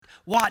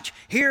Watch,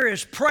 here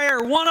is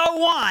prayer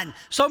 101.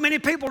 So many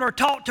people are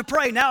taught to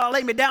pray. Now I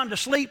lay me down to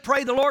sleep,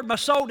 pray the Lord my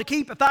soul to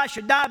keep. If I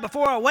should die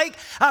before I wake,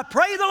 I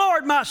pray the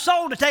Lord my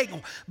soul to take.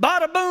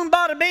 Bada boom,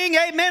 bada bing,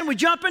 amen, we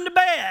jump into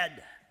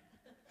bed.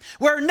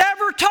 We're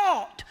never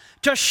taught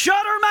to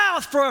shut our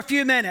mouth for a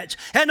few minutes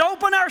and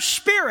open our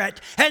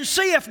spirit and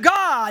see if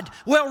God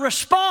will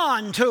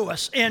respond to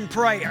us in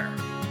prayer.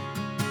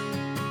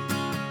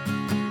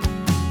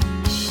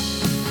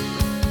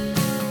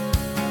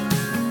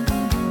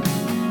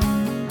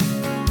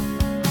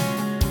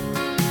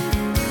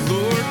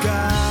 Lord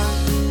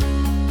God,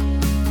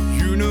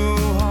 you know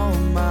all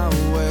my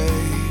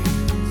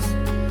ways,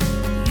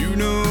 you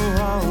know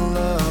all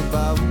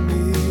about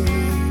me,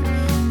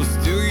 but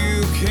still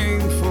you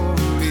came for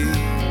me.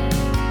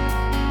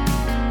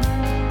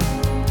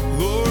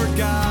 Lord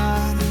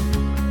God.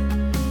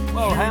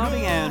 Well,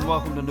 howdy and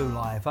welcome to New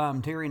Life.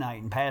 I'm Terry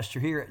Knighton, pastor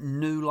here at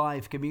New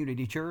Life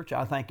Community Church.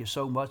 I thank you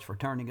so much for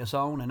turning us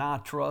on, and I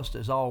trust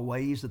as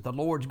always that the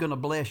Lord's going to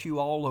bless you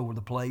all over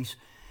the place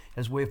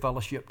as we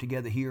fellowship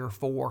together here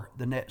for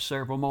the next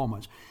several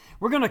moments.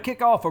 We're going to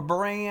kick off a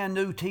brand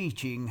new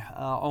teaching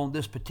on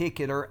this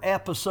particular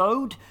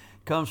episode.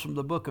 It comes from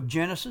the book of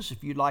Genesis.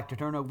 If you'd like to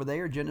turn over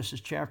there, Genesis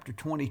chapter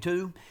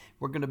 22,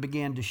 we're going to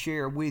begin to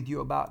share with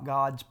you about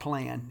God's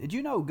plan. Did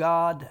you know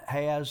God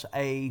has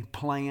a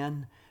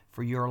plan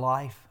for your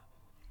life?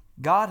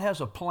 God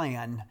has a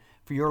plan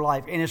for your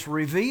life, and it's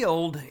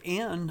revealed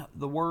in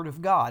the Word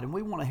of God, and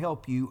we want to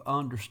help you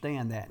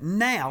understand that.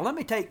 Now, let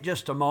me take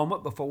just a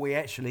moment before we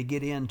actually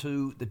get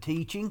into the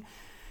teaching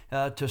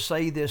to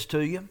say this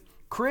to you.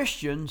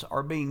 Christians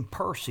are being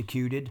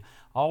persecuted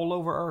all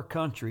over our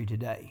country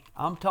today.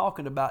 I'm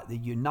talking about the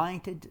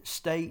United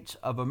States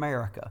of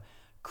America.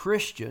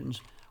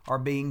 Christians are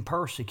being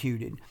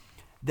persecuted.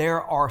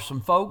 There are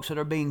some folks that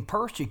are being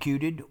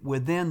persecuted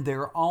within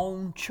their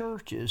own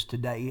churches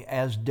today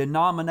as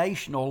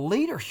denominational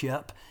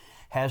leadership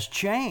has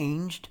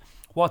changed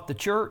what the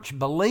church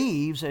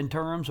believes in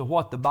terms of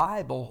what the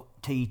Bible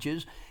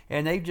teaches,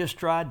 and they've just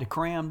tried to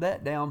cram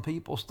that down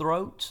people's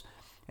throats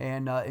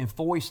and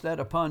enforce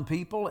that upon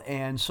people.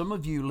 And some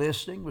of you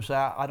listening will say,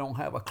 I don't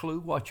have a clue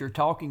what you're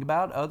talking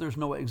about. Others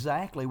know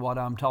exactly what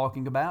I'm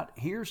talking about.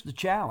 Here's the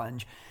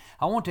challenge.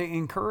 I want to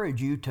encourage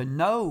you to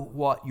know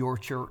what your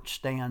church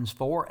stands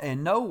for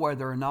and know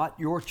whether or not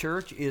your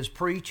church is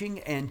preaching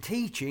and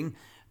teaching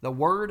the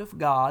Word of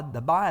God,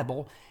 the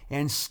Bible,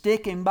 and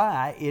sticking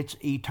by its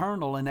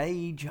eternal and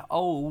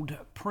age-old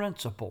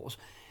principles.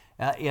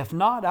 If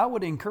not, I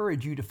would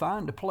encourage you to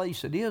find a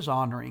place that is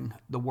honoring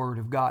the Word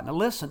of God. Now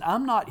listen,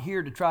 I'm not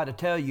here to try to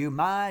tell you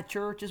my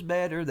church is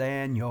better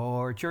than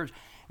your church.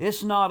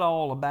 It's not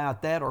all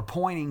about that or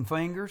pointing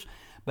fingers.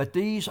 But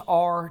these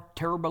are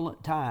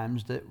turbulent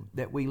times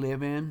that we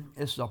live in.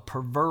 This is a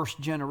perverse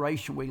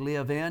generation we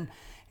live in,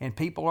 and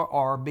people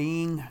are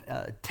being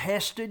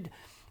tested.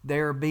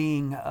 They're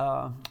being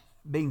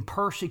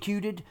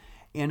persecuted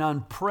in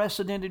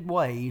unprecedented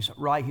ways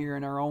right here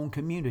in our own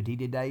community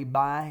today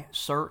by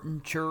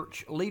certain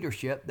church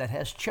leadership that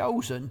has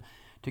chosen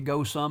to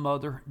go some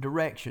other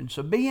direction.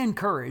 So be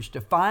encouraged to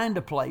find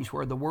a place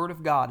where the Word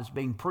of God is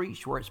being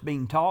preached, where it's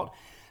being taught.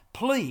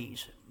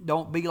 Please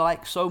don't be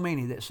like so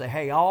many that say,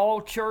 hey,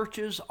 all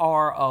churches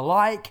are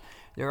alike.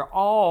 They're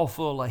all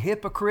full of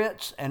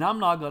hypocrites, and I'm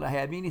not going to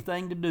have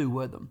anything to do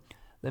with them.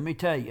 Let me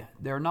tell you,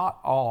 they're not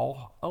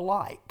all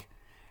alike,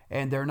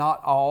 and they're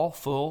not all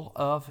full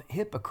of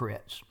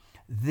hypocrites.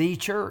 The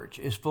church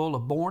is full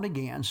of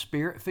born-again,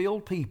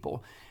 Spirit-filled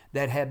people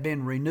that have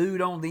been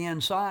renewed on the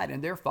inside,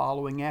 and they're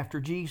following after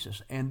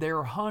Jesus. And there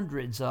are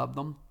hundreds of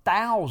them,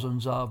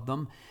 thousands of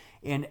them,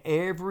 in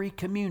every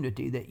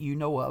community that you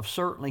know of,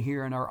 certainly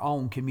here in our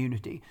own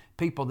community.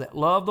 People that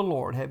love the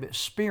Lord have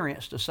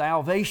experienced a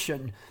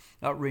salvation,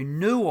 a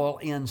renewal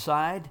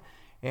inside,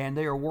 and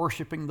they are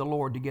worshiping the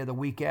Lord together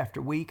week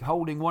after week,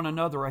 holding one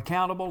another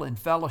accountable and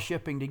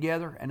fellowshipping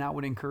together, and I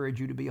would encourage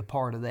you to be a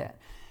part of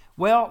that.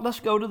 Well, let's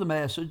go to the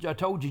message. I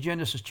told you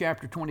Genesis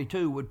chapter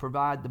 22 would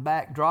provide the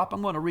backdrop.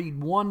 I'm going to read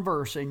one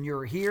verse in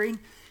your hearing.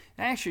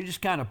 Actually,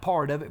 just kind of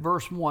part of it.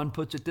 Verse 1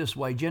 puts it this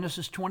way.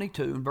 Genesis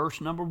 22 and verse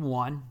number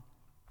 1.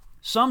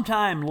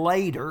 Sometime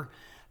later,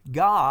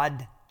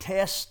 God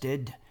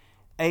tested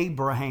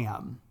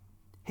Abraham.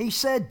 He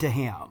said to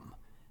him,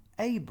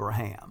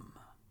 Abraham.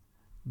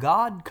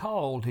 God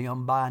called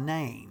him by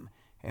name,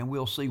 and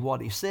we'll see what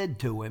he said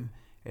to him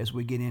as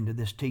we get into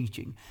this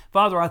teaching.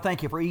 Father, I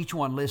thank you for each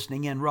one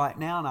listening in right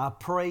now, and I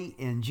pray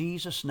in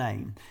Jesus'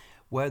 name,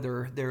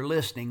 whether they're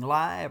listening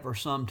live or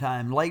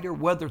sometime later,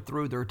 whether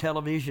through their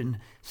television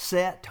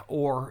set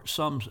or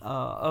some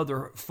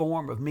other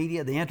form of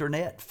media, the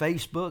internet,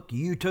 Facebook,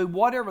 YouTube,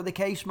 whatever the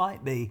case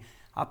might be,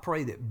 I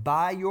pray that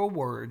by your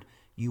word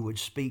you would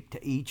speak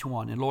to each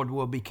one. And Lord,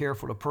 we'll be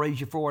careful to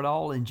praise you for it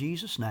all in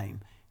Jesus'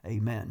 name.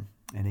 Amen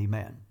and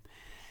amen.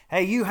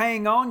 Hey, you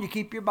hang on, you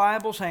keep your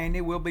Bibles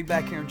handy. We'll be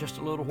back here in just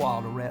a little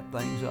while to wrap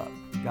things up.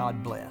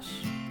 God bless.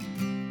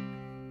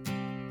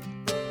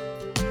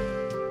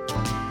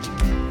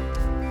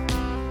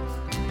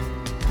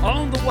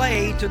 on the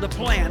way to the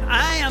plant.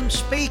 I am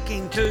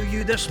speaking to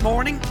you this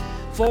morning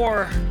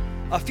for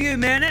a few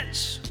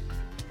minutes,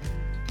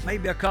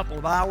 maybe a couple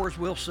of hours,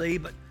 we'll see,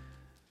 but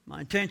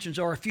my intentions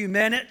are a few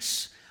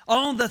minutes,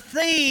 on the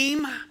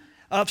theme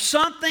of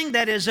something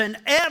that is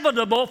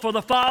inevitable for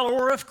the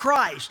follower of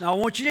Christ. Now, I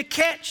want you to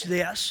catch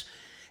this.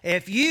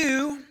 If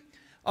you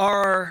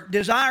are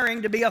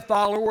desiring to be a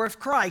follower of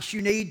Christ,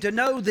 you need to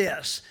know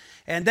this.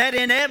 And that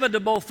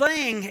inevitable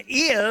thing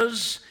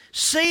is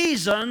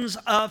seasons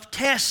of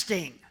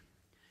testing.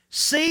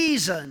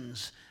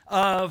 Seasons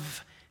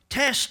of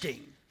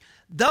testing.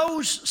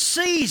 Those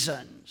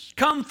seasons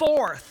come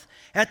forth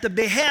at the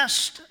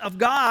behest of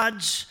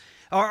God's,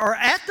 or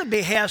at the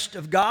behest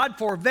of God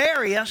for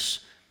various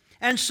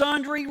and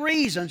sundry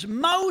reasons.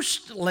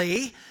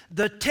 Mostly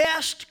the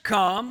test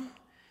comes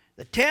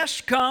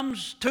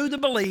to the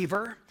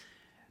believer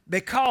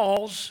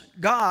because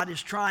God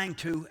is trying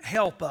to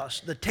help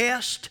us. The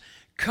test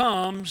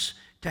comes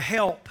to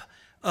help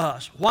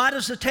us. Why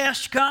does the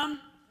test come?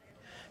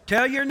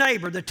 Tell your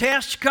neighbor, the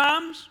test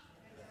comes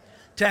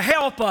to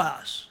help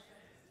us.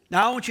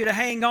 Now, I want you to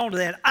hang on to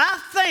that.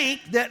 I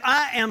think that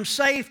I am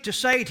safe to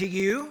say to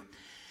you,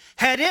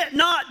 had it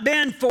not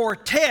been for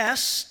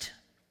tests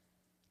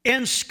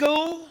in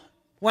school,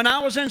 when I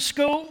was in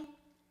school,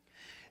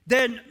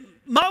 then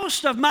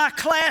most of my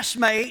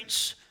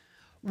classmates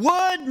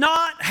would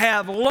not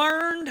have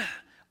learned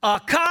a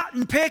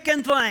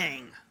cotton-picking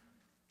thing.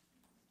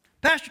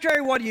 Pastor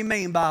Terry, what do you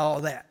mean by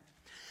all that?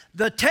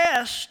 The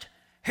test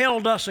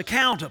held us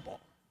accountable.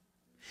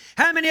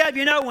 How many of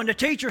you know when the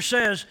teacher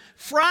says,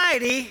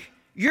 Friday,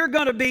 you're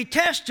going to be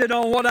tested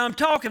on what I'm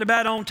talking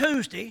about on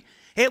Tuesday,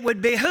 it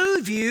would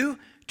behoove you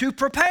to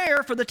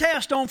prepare for the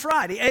test on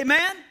Friday.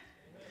 Amen?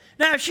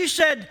 Now, if she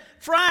said,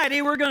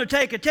 Friday, we're going to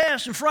take a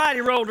test, and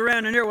Friday rolled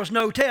around and there was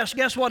no test,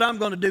 guess what I'm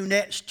going to do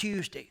next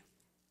Tuesday?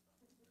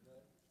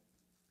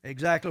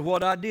 Exactly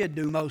what I did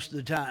do most of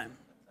the time.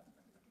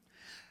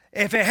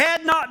 If it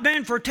had not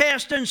been for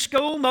tests in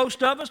school,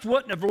 most of us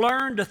wouldn't have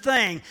learned a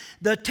thing.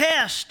 The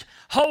tests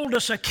hold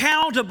us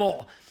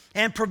accountable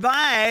and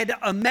provide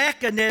a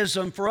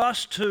mechanism for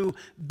us to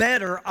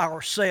better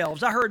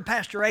ourselves. I heard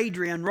Pastor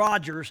Adrian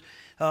Rogers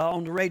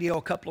on the radio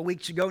a couple of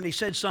weeks ago, and he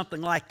said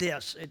something like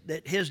this,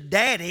 that his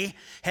daddy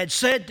had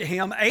said to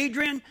him,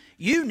 Adrian,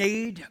 you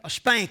need a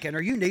spanking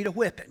or you need a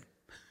whipping.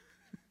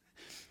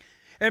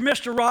 And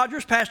Mr.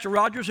 Rogers, Pastor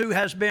Rogers, who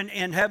has been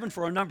in heaven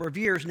for a number of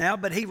years now,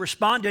 but he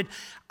responded,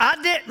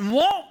 I didn't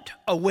want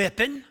a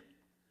whipping,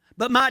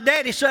 but my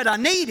daddy said I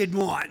needed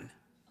one.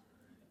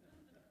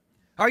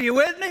 Are you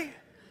with me?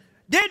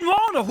 Didn't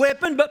want a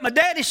whipping, but my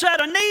daddy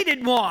said I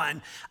needed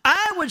one.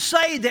 I would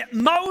say that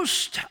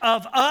most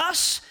of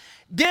us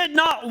did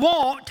not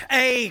want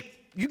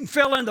you can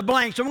fill in the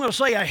blanks, I'm going to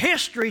say a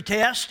history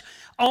test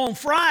on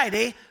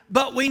Friday,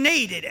 but we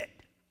needed it.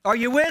 Are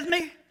you with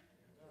me?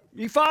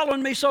 You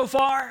following me so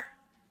far?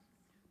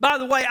 By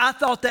the way, I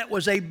thought that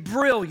was a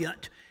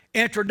brilliant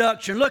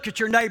introduction. Look at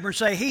your neighbor and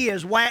say, he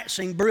is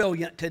waxing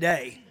brilliant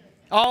today.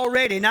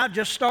 Already, not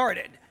just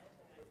started.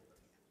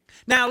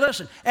 Now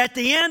listen, at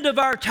the end of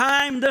our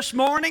time this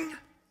morning,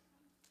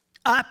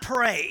 I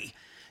pray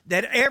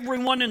that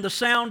everyone in the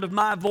sound of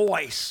my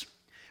voice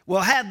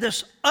will have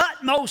this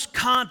utmost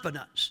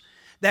confidence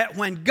that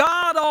when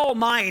God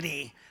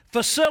Almighty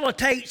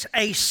facilitates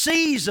a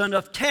season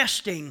of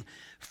testing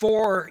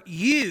for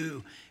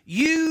you,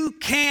 you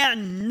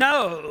can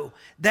know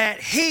that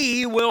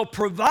He will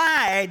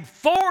provide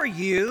for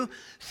you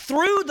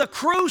through the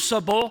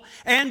crucible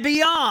and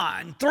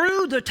beyond,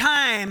 through the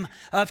time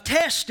of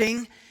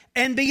testing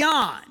and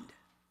beyond.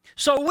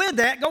 So with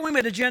that, going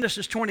into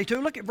Genesis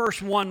 22, look at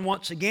verse 1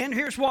 once again.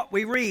 Here's what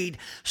we read.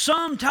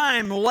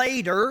 Sometime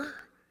later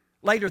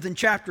than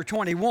chapter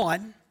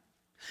 21,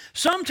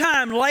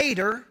 sometime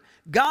later,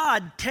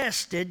 God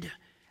tested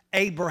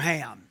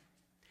Abraham.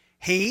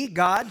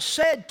 God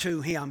said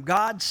to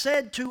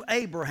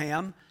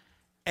Abraham,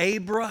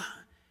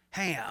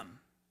 Abraham.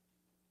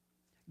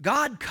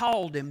 God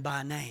called him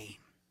by name.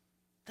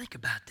 Think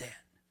about that.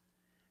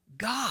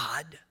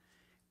 God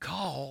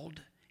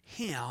called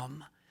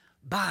him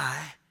by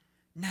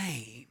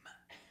name.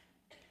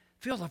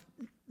 Fill the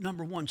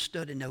number one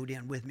study note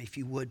in with me, if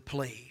you would,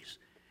 please.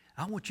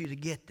 I want you to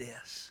get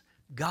this.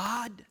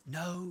 God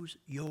knows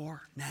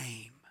your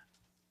name.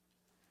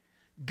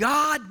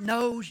 God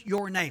knows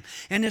your name.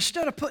 And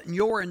instead of putting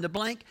your in the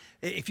blank,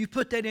 if you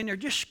put that in there,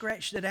 just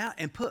scratch that out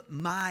and put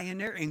my in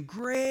there in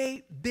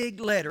great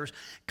big letters.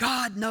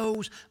 God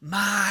knows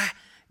my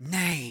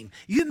name.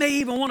 You may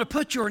even want to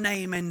put your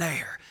name in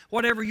there,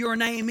 whatever your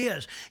name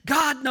is.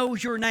 God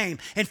knows your name.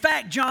 In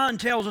fact, John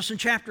tells us in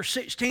chapter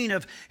 16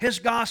 of his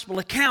gospel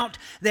account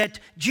that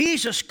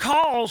Jesus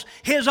calls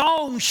his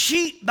own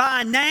sheep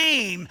by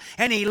name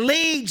and he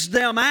leads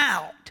them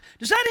out.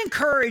 Does that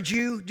encourage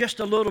you just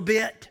a little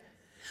bit?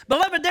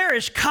 Beloved, there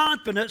is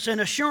confidence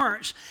and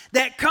assurance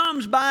that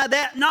comes by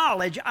that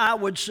knowledge. I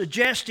would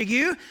suggest to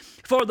you,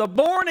 for the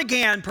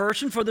born-again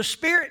person, for the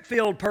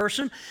Spirit-filled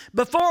person,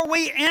 before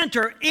we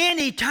enter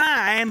any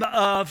time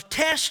of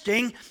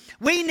testing,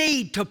 we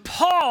need to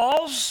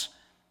pause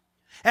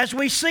as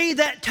we see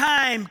that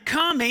time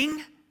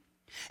coming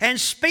and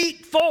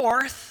speak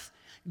forth,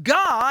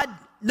 God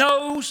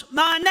knows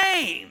my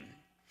name.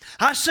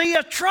 I see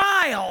a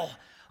trial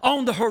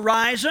on the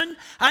horizon.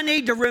 I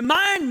need to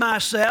remind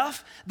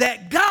myself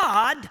that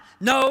God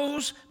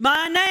knows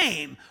my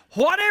name.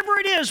 Whatever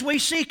it is we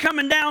see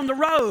coming down the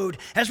road,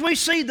 as we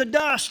see the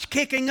dust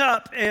kicking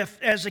up,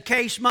 as the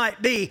case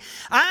might be,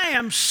 I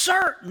am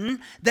certain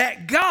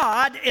that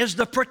God is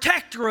the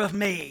protector of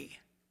me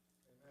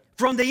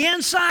from the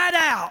inside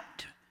out,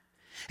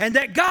 and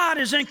that God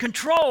is in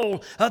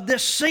control of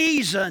this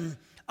season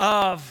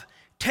of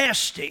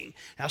testing.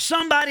 Now,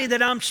 somebody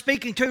that I'm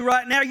speaking to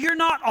right now, you're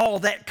not all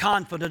that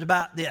confident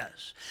about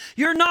this.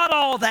 You're not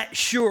all that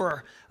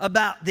sure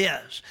about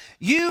this.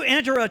 You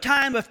enter a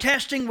time of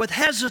testing with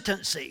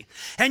hesitancy,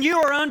 and you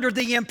are under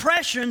the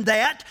impression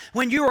that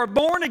when you are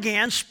born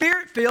again,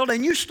 Spirit-filled,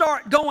 and you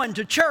start going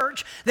to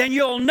church, then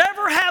you'll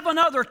never have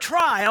another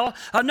trial,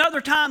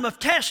 another time of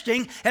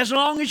testing as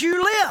long as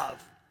you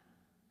live.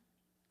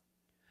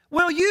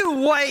 Will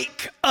you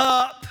wake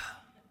up?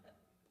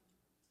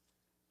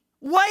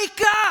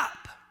 Wake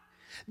up!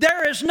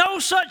 There is no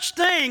such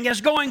thing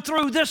as going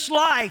through this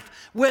life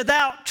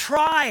without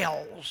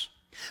trials,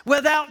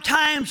 without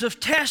times of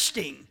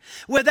testing,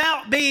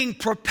 without being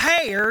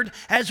prepared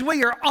as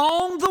we are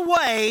on the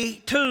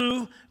way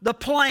to the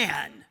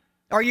plan.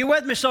 Are you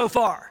with me so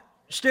far?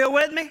 Still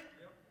with me?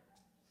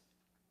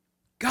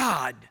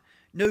 God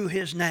knew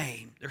His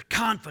name. There's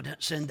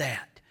confidence in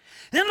that.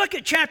 Then look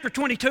at chapter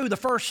 22,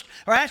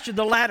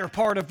 the latter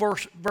part of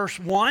verse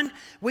 1.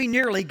 We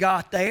nearly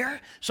got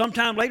there.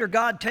 Sometime later,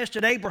 God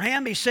tested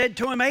Abraham. He said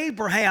to him,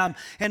 Abraham.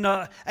 And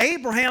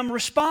Abraham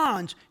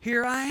responds,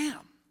 here I am.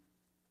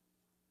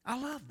 I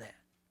love that.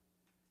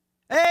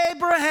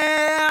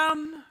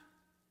 Abraham,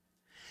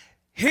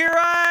 here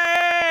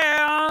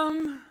I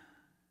am.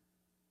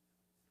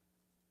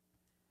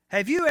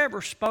 Have you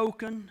ever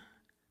spoken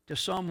to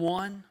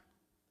someone,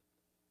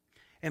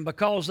 and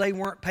because they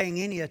weren't paying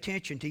any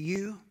attention to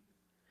you,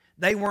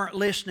 they weren't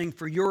listening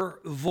for your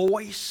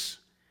voice,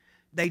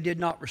 they did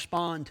not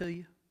respond to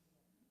you?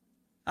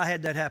 I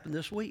had that happen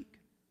this week.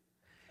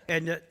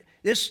 And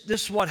this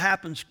is what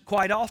happens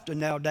quite often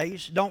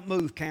nowadays. Don't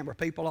move, camera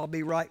people. I'll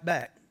be right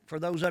back. For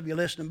those of you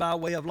listening by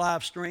way of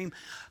live stream,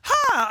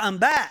 hi, I'm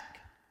back.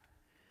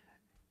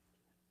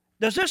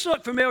 Does this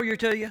look familiar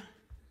to you?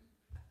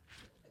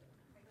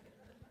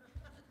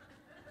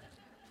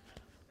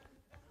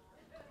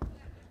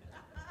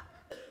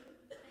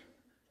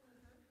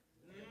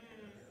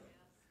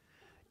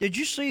 Did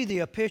you see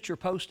the picture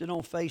posted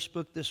on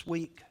Facebook this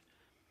week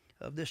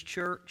of this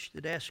church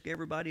that asked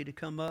everybody to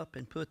come up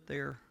and put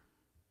their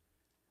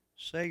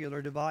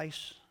cellular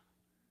device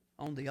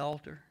on the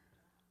altar?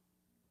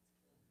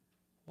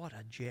 What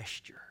a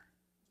gesture.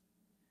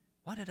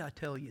 Why did I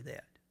tell you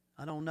that?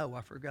 I don't know.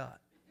 I forgot.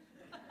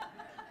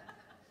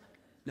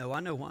 No, I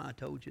know why I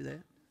told you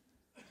that.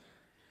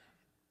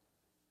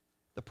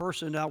 The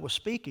person I was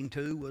speaking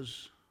to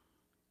was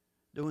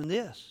doing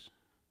this.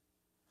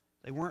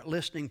 They weren't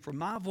listening for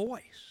my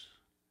voice.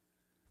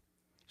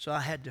 So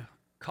I had to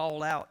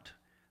call out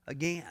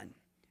again.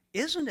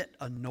 Isn't it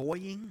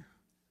annoying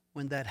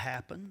when that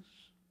happens?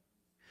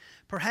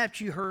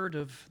 Perhaps you heard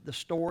of the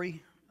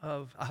story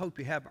of, I hope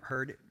you haven't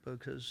heard it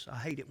because I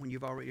hate it when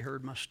you've already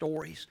heard my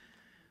stories.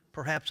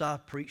 Perhaps I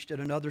preached it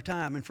another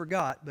time and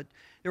forgot, but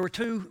there were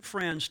two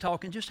friends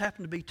talking, just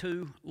happened to be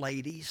two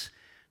ladies.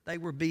 They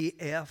were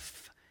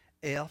BFFs.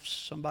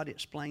 Somebody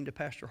explained to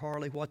Pastor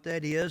Harley what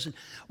that is. And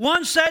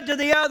one said to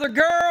the other,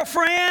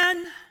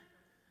 girlfriend,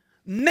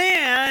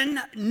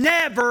 men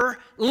never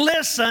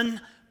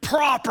listen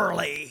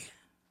properly.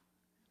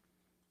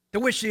 To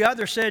which the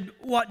other said,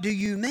 what do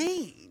you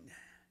mean?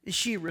 And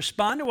she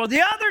responded, well,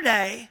 the other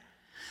day,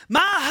 my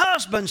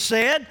husband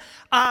said,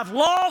 I've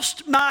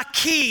lost my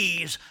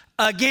keys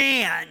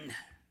again.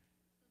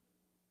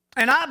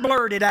 And I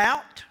blurted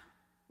out,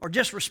 or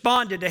just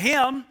responded to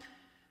him,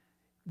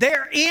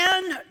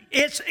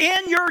 it's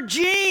in your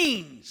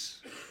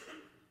genes.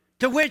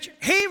 To which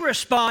he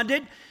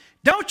responded,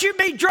 don't you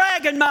be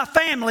dragging my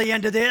family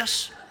into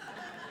this.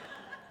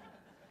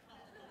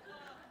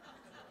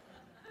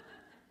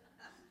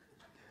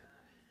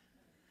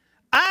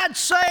 I'd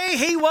say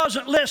he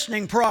wasn't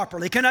listening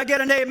properly. Can I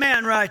get an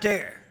amen right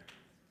there?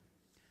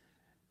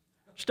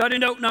 Study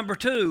note number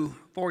 2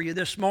 for you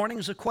this morning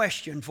is a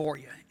question for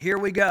you. Here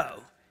we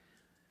go.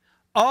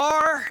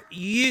 Are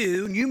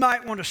you, and you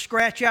might want to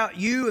scratch out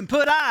you and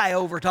put I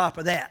over top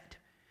of that.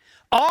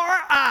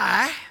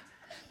 Am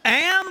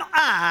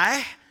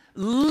I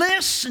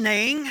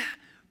listening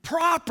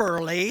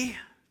properly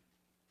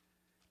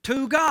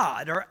to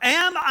God? Or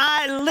am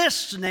I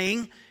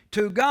listening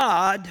to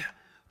God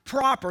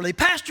properly?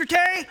 Pastor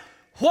Terry,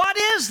 what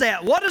is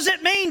that? What does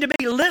it mean to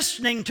be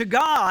listening to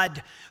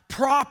God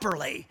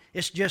properly?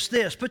 It's just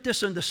this. Put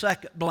this in the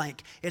second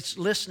blank. It's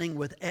listening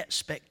with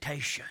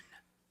expectation.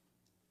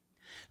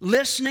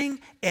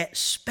 Listening,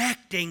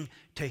 expecting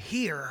to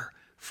hear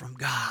from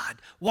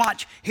God.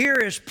 Watch, here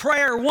is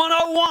prayer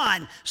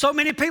 101. So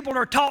many people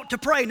are taught to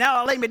pray. Now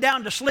I lay me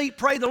down to sleep,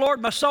 pray the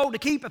Lord my soul to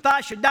keep. If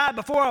I should die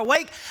before I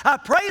wake, I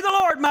pray the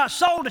Lord my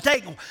soul to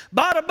take.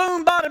 Bada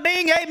boom, bada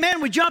bing,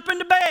 amen, we jump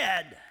into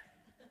bed.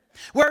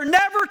 We're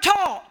never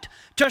taught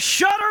to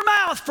shut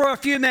our mouth for a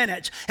few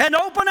minutes and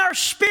open our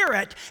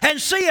spirit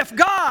and see if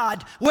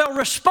God will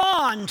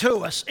respond to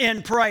us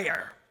in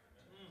prayer.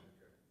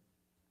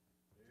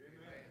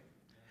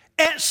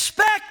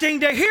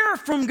 Expecting to hear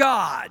from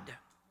God.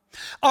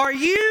 Are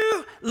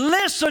you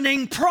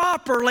listening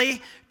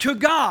properly to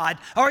God?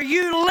 Are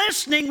you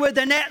listening with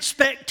an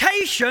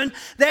expectation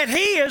that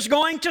He is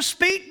going to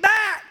speak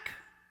back?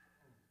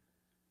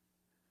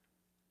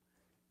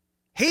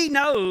 He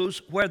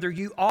knows whether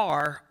you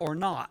are or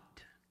not.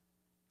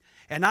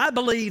 And I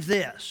believe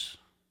this.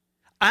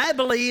 I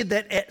believe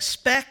that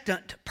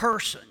expectant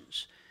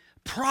persons,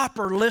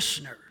 proper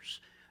listeners,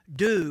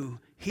 do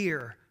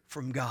hear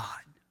from God.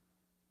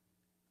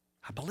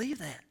 I believe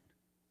that.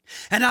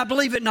 And I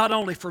believe it not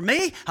only for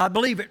me, I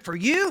believe it for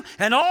you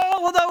and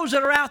all of those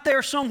that are out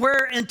there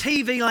somewhere in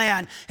TV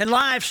land and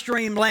live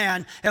stream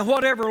land and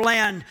whatever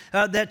land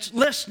that's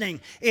listening.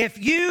 If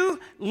you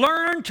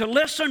learn to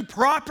listen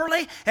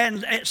properly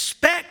and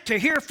expect to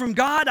hear from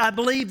God, I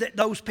believe that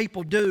those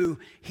people do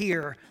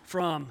hear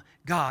from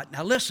God.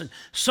 Now listen,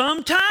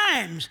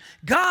 sometimes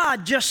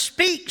God just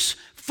speaks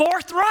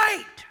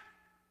forthright.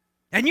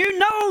 And you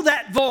know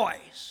that voice.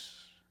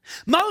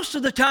 Most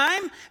of the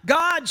time,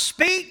 God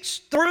speaks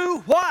through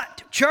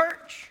what,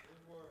 church?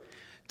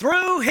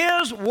 Through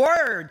His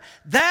Word.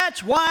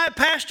 That's why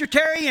Pastor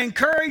Terry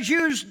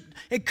encourages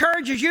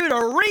you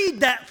to read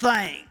that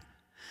thing.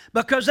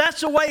 Because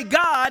that's the way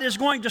God is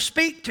going to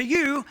speak to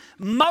you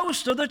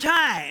most of the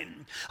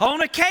time.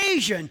 On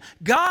occasion,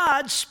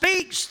 God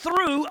speaks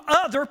through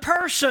other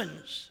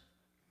persons.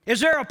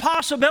 Is there a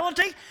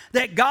possibility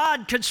that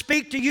God could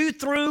speak to you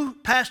through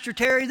Pastor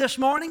Terry this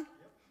morning?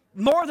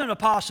 More than a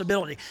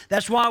possibility.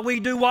 That's why we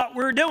do what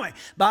we're doing.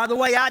 By the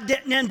way, I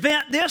didn't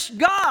invent this.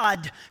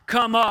 God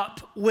come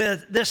up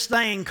with this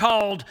thing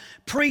called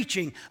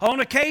preaching. On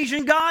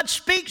occasion, God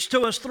speaks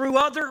to us through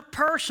other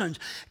persons.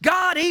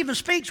 God even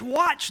speaks,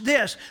 watch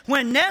this,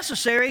 when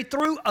necessary,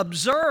 through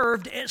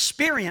observed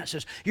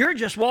experiences. You're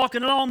just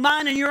walking along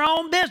minding your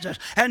own business.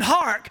 And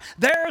hark,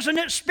 there's an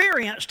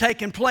experience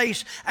taking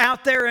place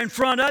out there in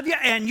front of you,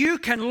 and you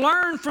can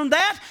learn from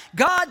that.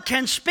 God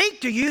can speak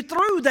to you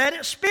through that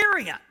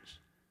experience.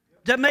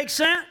 Does that make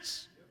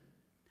sense?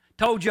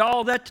 Told you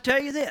all that to tell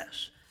you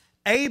this.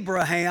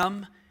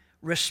 Abraham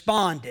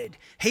responded.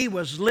 He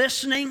was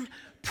listening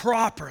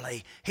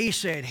properly. He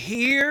said,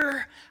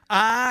 "Here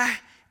I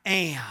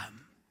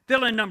am."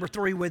 Fill in number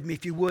 3 with me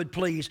if you would,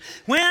 please.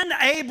 When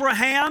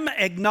Abraham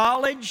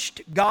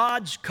acknowledged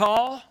God's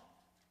call,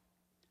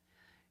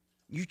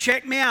 you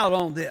check me out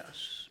on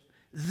this.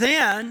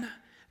 Then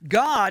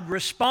God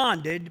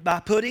responded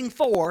by putting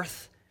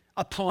forth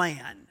a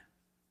plan.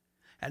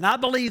 And I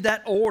believe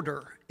that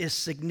order is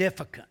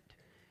significant.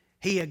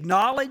 He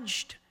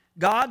acknowledged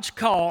God's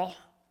call.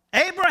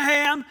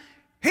 Abraham,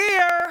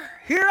 here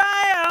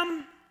I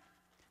am.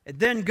 And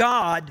then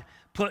God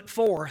put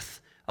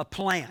forth a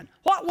plan.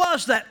 What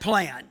was that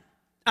plan?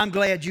 I'm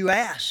glad you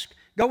asked.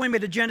 Go with me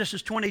to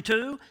Genesis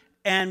 22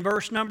 and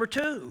verse number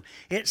 2.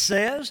 It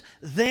says,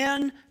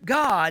 "Then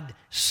God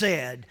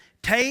said,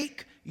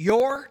 take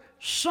your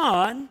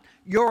son,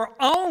 your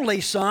only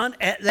son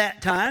at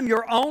that time,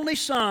 your only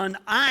son,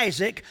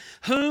 Isaac,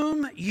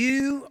 whom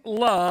you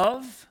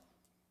love."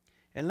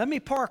 And let me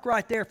park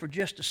right there for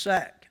just a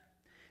sec.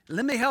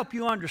 Let me help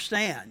you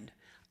understand.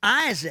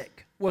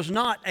 Isaac was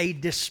not a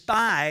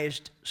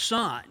despised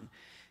son.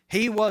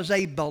 He was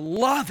a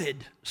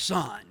beloved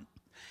son.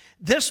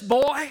 This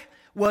boy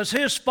was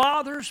his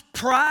father's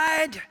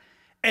pride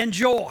and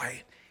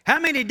joy. How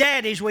many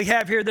daddies we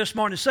have here this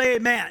morning? Say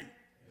amen.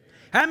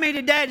 How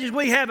many daddies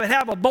we have that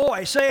have a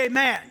boy? Say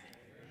amen.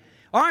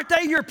 Aren't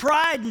they your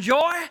pride and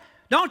joy?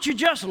 Don't you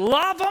just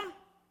love them?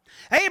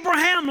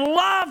 Abraham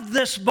loved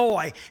this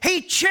boy.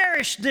 He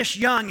cherished this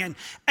youngin.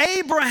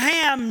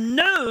 Abraham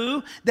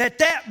knew that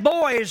that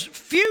boy's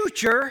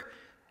future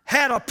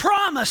had a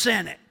promise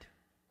in it.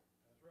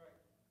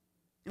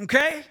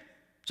 Okay?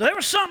 So there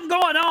was something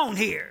going on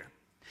here.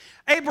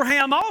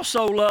 Abraham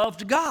also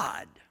loved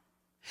God.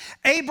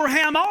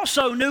 Abraham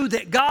also knew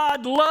that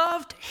God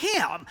loved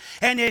him.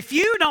 And if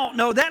you don't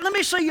know that, let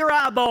me see your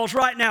eyeballs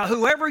right now,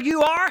 whoever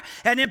you are,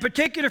 and in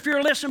particular if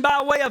you're listening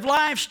by way of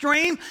live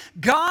stream,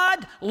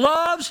 God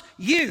loves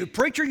you.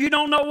 Preacher, you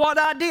don't know what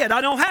I did.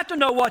 I don't have to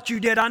know what you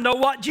did. I know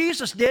what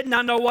Jesus did, and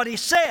I know what He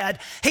said.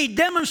 He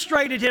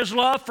demonstrated His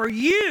love for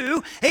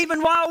you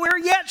even while we're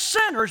yet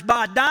sinners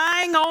by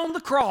dying on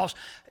the cross.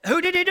 Who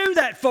did He do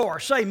that for?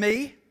 Say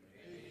me.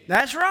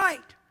 That's right.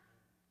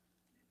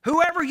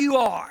 Whoever you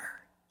are.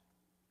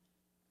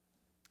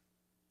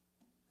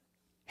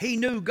 He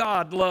knew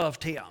God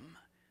loved him.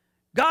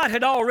 God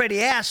had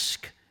already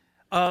asked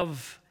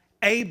of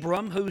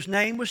Abram, whose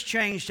name was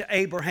changed to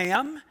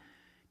Abraham,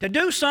 to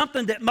do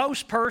something that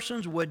most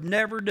persons would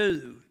never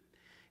do.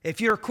 If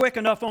you're quick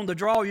enough on the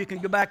draw, you can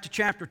go back to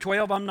chapter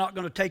 12. I'm not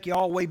going to take you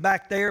all the way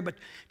back there, but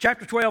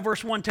chapter 12,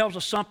 verse 1 tells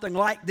us something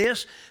like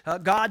this.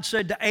 God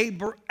said to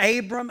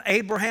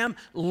Abraham,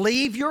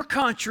 leave your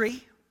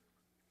country,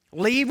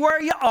 leave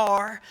where you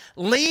are,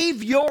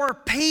 leave your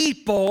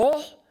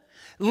people,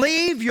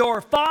 leave your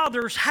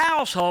father's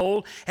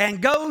household,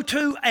 and go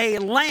to a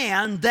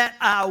land that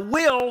I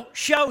will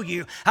show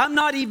you. I'm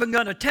not even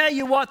going to tell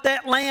you what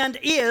that land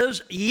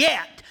is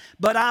yet,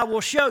 but I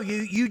will show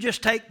you. You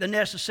just take the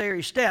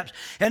necessary steps.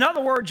 In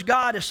other words,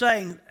 God is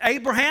saying,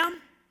 Abraham,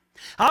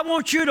 I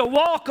want you to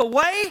walk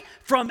away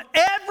from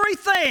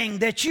everything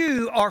that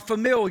you are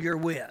familiar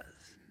with.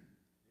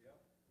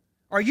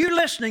 Are you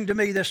listening to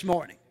me this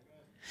morning?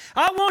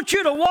 I want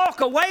you to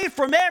walk away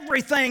from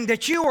everything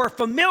that you are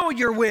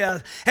familiar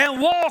with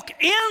and walk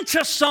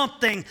into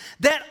something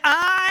that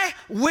I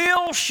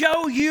will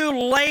show you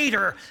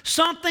later,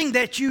 something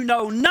that you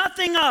know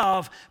nothing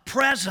of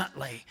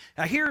presently.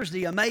 Now here's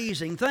the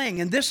amazing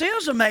thing, and this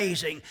is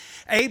amazing.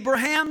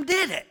 Abraham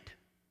did it.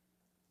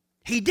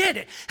 He did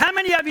it. How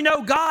many of you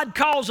know God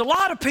calls a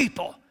lot of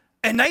people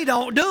and they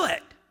don't do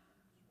it?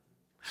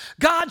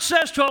 God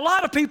says to a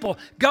lot of people,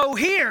 go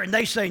here, and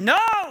they say, no.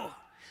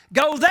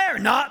 Go there,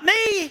 not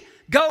me.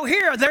 Go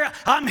here, there.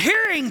 I'm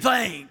hearing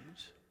things.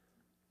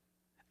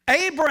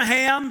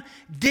 Abraham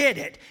did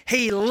it.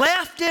 He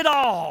left it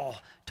all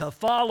to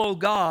follow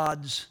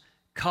God's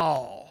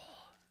call.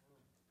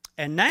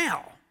 And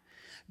now,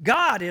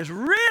 God is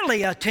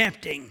really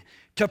attempting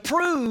to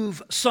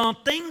prove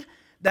something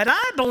that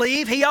I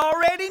believe he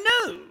already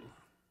knew.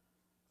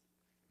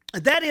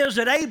 That is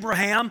that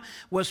Abraham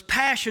was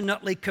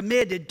passionately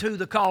committed to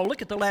the call.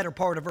 Look at the latter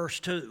part of verse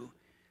 2.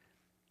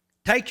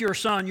 Take your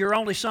son, your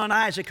only son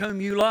Isaac,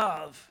 whom you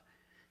love.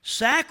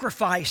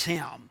 Sacrifice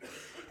him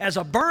as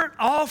a burnt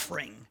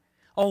offering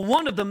on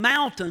one of the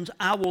mountains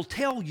I will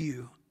tell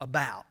you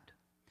about.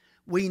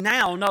 We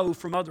now know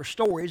from other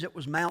stories it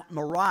was Mount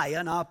Moriah,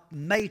 and I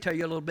may tell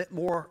you a little bit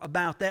more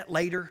about that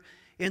later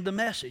in the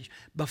message.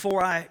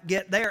 Before I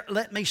get there,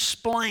 let me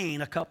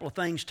explain a couple of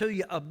things to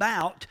you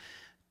about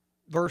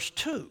verse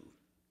 2.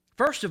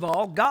 First of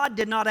all, God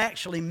did not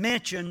actually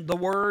mention the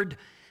word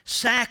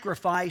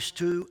sacrifice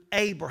to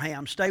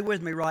Abraham. Stay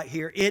with me right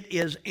here. It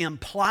is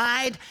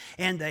implied,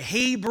 and the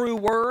Hebrew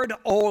word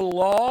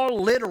olah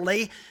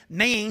literally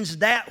means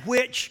that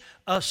which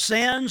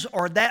ascends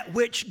or that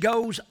which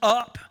goes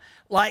up,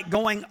 like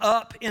going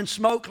up in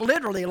smoke,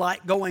 literally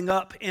like going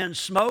up in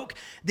smoke.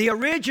 The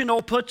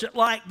original puts it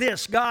like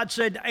this. God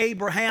said to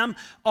Abraham,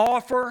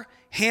 offer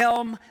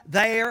him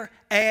there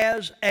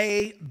as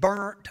a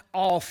burnt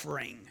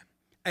offering.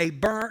 A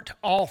burnt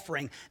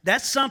offering.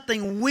 That's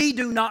something we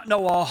do not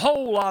know a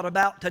whole lot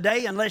about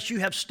today unless you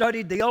have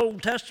studied the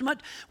Old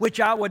Testament, which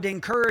I would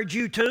encourage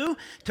you to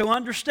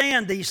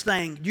understand these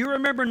things. Do you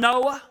remember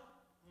Noah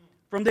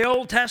from the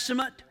Old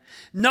Testament?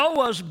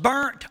 Noah's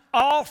burnt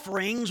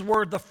offerings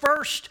were the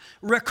first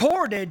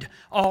recorded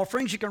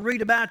offerings. You can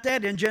read about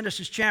that in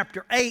Genesis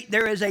chapter 8.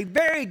 There is a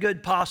very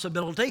good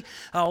possibility.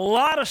 A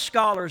lot of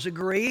scholars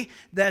agree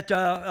that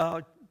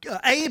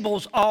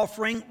Abel's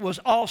offering was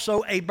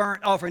also a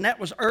burnt offering. That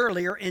was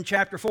earlier in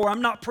chapter 4.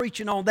 I'm not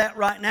preaching on that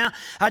right now.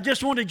 I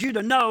just wanted you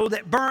to know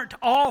that burnt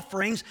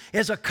offerings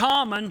is a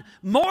common,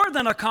 more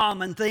than a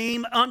common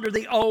theme under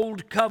the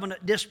Old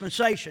Covenant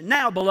dispensation.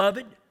 Now,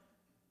 beloved,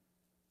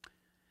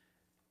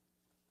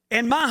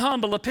 in my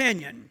humble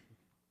opinion,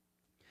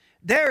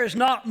 there is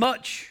not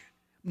much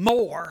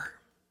more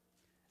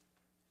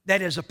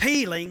that is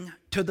appealing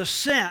to the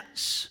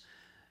sense,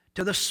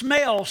 to the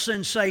smell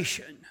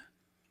sensation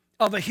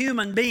of a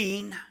human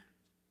being.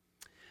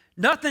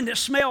 Nothing that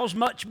smells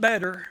much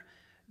better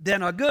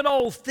than a good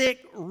old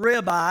thick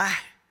ribeye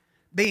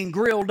being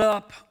grilled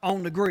up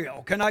on the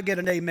grill. Can I get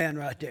an amen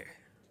right there?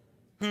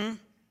 Isn't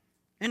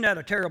that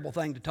a terrible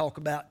thing to talk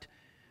about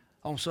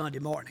on Sunday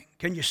morning?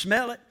 Can you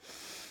smell it?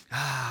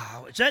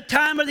 It's that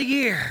time of the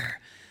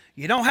year.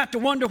 You don't have to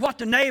wonder what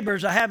the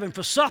neighbors are having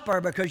for supper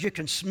because you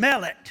can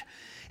smell it.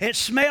 It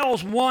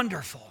smells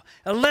wonderful.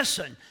 Now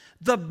listen,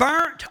 the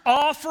burnt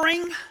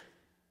offering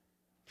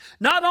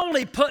not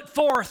only put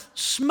forth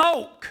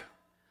smoke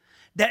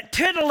that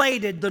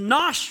titillated the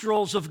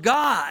nostrils of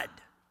God,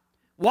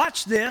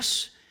 watch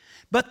this,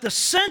 but the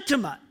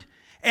sentiment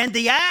and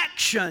the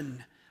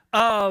action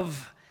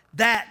of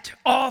that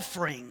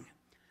offering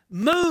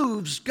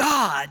moves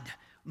God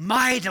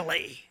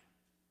mightily.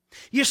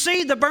 You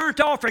see, the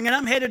burnt offering, and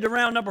I'm headed to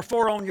round number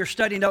 4 on your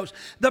study notes,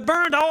 the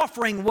burnt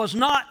offering was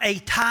not a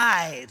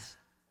tithe.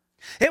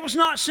 It was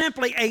not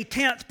simply a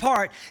 10th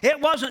part. It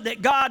wasn't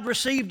that God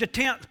received a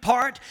 10th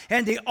part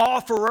and the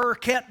offerer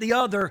kept the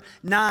other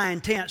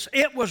 9/10.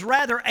 It was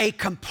rather a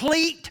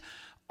complete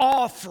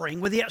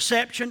offering with the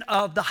exception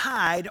of the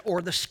hide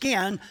or the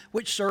skin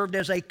which served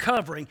as a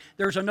covering.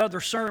 There's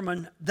another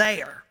sermon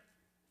there.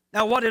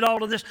 Now, what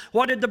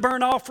did the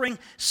burnt offering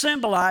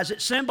symbolize?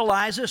 It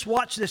symbolizes,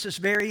 watch this, it's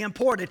very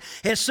important.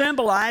 It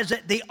symbolized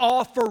that the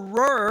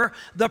offerer,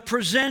 the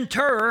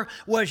presenter,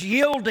 was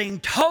yielding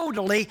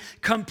totally,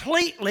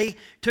 completely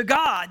to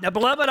God. Now,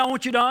 beloved, I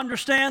want you to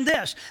understand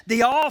this.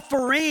 The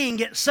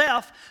offering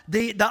itself,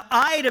 the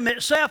item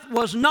itself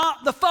was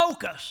not the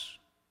focus.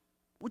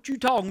 What you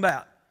talking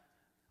about?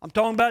 I'm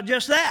talking about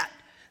just that.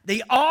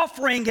 The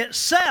offering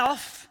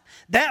itself,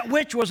 that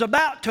which was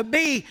about to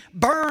be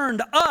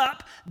burned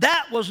up,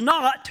 that was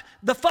not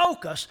the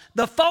focus.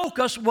 The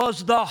focus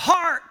was the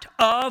heart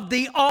of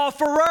the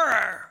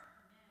offerer.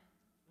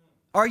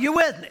 Are you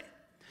with me?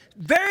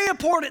 Very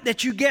important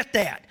that you get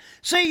that.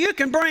 See, you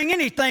can bring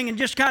anything and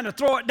just kind of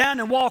throw it down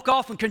and walk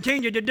off and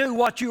continue to do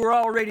what you were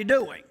already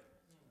doing.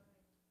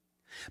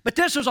 But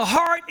this is a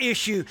heart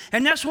issue,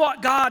 and that's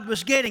what God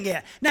was getting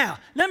at. Now,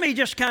 let me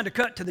just kind of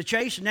cut to the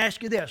chase and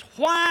ask you this.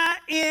 Why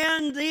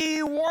in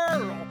the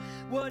world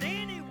would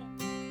anyone...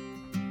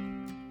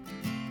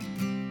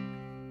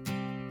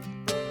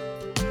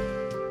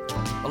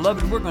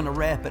 Beloved, we're going to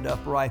wrap it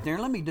up right there.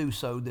 Let me do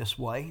so this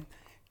way.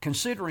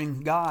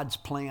 Considering God's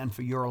plan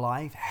for your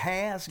life,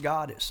 has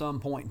God at some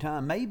point in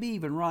time, maybe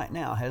even right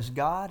now, has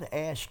God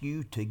asked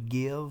you to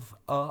give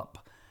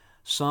up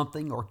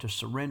something or to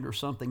surrender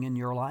something in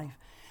your life?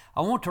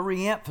 I want to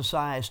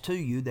reemphasize to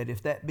you that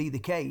if that be the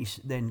case,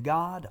 then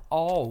God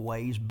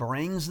always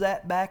brings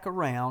that back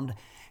around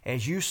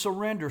as you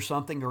surrender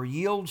something or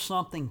yield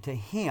something to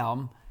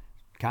Him,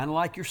 kind of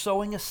like you're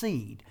sowing a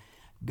seed.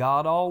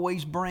 God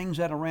always brings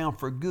that around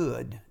for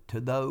good to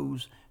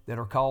those that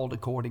are called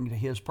according to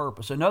His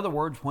purpose. In other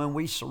words, when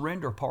we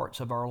surrender parts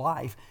of our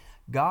life,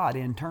 God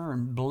in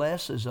turn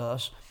blesses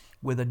us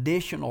with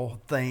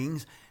additional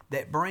things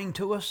that bring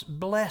to us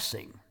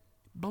blessing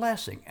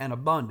and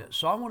abundance.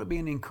 So I want to be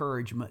an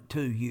encouragement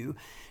to you.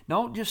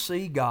 Don't just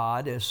see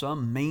God as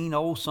some mean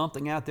old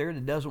something out there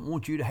that doesn't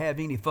want you to have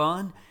any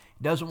fun,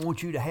 doesn't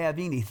want you to have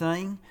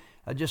anything,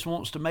 just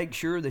wants to make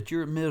sure that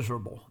you're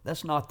miserable.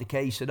 That's not the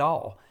case at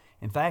all.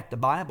 In fact, the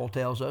Bible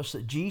tells us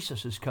that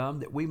Jesus has come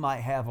that we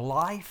might have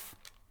life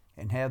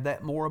and have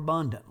that more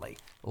abundantly.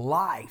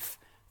 Life,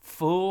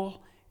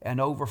 full and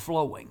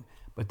overflowing.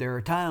 But there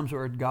are times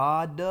where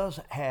God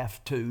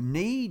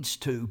needs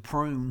to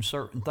prune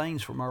certain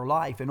things from our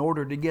life in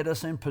order to get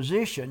us in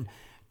position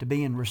to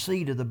be in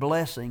receipt of the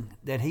blessing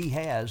that He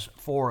has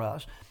for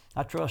us.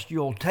 I trust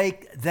you'll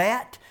take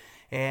that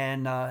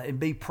and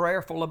be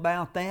prayerful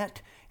about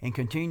that and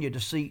continue to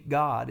seek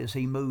God as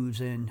He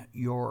moves in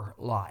your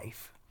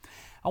life.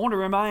 I want to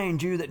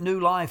remind you that New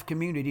Life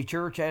Community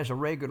Church has a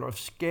regular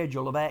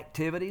schedule of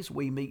activities.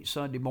 We meet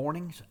Sunday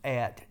mornings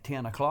at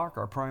 10 o'clock,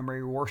 our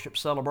primary worship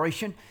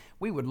celebration.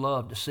 We would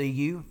love to see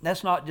you.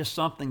 That's not just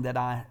something that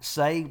I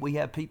say. We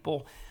have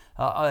people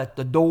at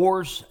the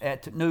doors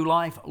at New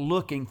Life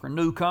looking for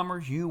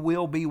newcomers. You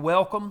will be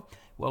welcome.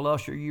 We'll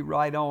usher you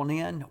right on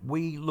in.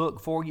 We look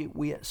for you.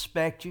 We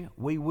expect you.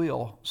 We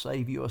will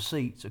save you a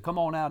seat. So come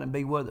on out and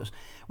be with us.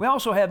 We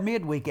also have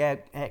midweek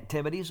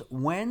activities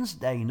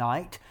Wednesday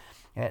night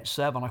at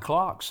 7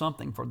 o'clock,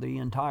 something for the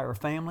entire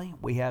family.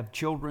 We have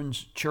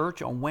children's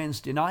church on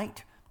Wednesday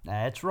night.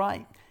 That's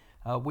right.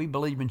 We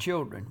believe in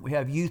children. We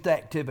have youth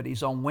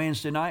activities on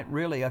Wednesday night,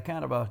 really a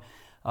kind of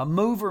a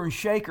mover and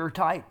shaker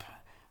type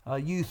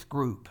youth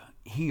group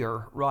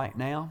here right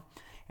now.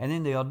 And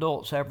then the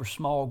adults have their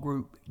small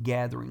group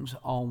gatherings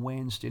on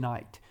Wednesday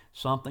night.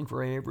 Something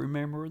for every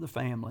member of the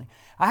family.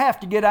 I have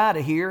to get out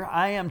of here.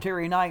 I am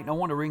Terry Knight, and I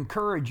want to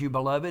encourage you,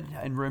 beloved,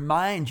 and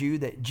remind you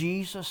that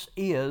Jesus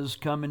is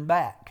coming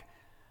back.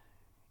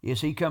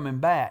 Is He coming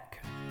back